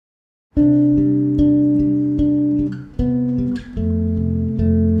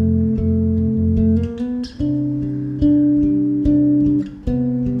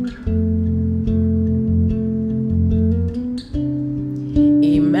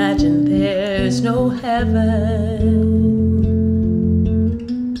Imagine there's no heaven.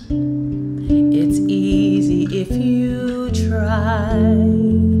 It's easy if you try.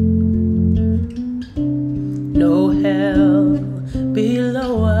 No hell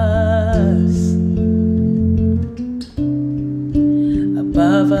below us.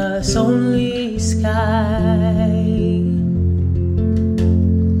 Above us only sky.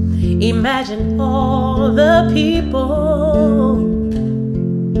 Imagine all the people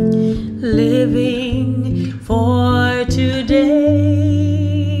living for today.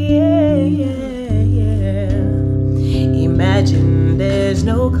 Imagine there's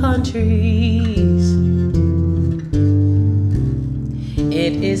no countries.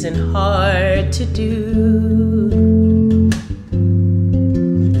 It isn't hard to do.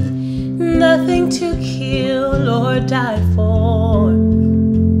 Nothing to kill or die for,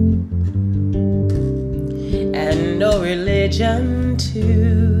 and no religion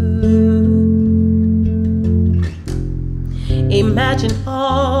too. Imagine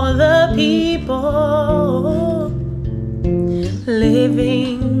all the people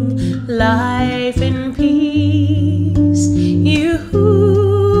living life in peace.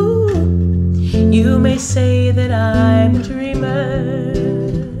 You may say that I'm a dreamer,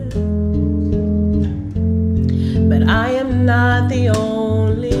 but I am not the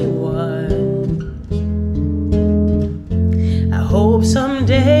only one. I hope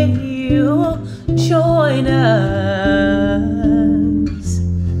someday you'll join us,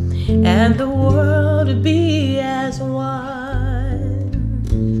 and the world will be as one.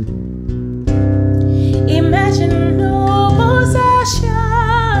 Imagine no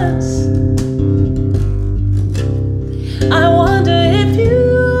possessions. I wonder if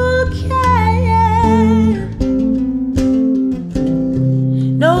you can.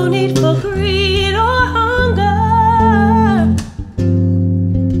 No need for greed or hunger.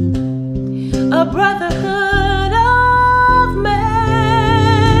 A brotherhood of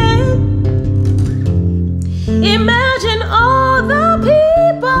men. Imagine all the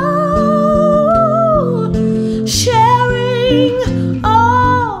people sharing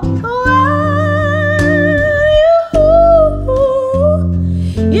all around.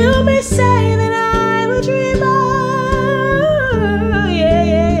 You may say that I'm a dreamer,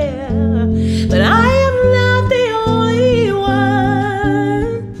 but I am not the only one.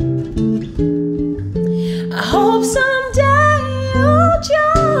 I hope someday you'll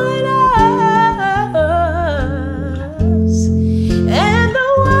join us, and the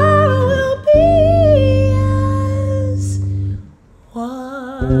world will be as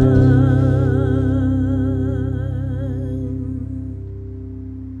one.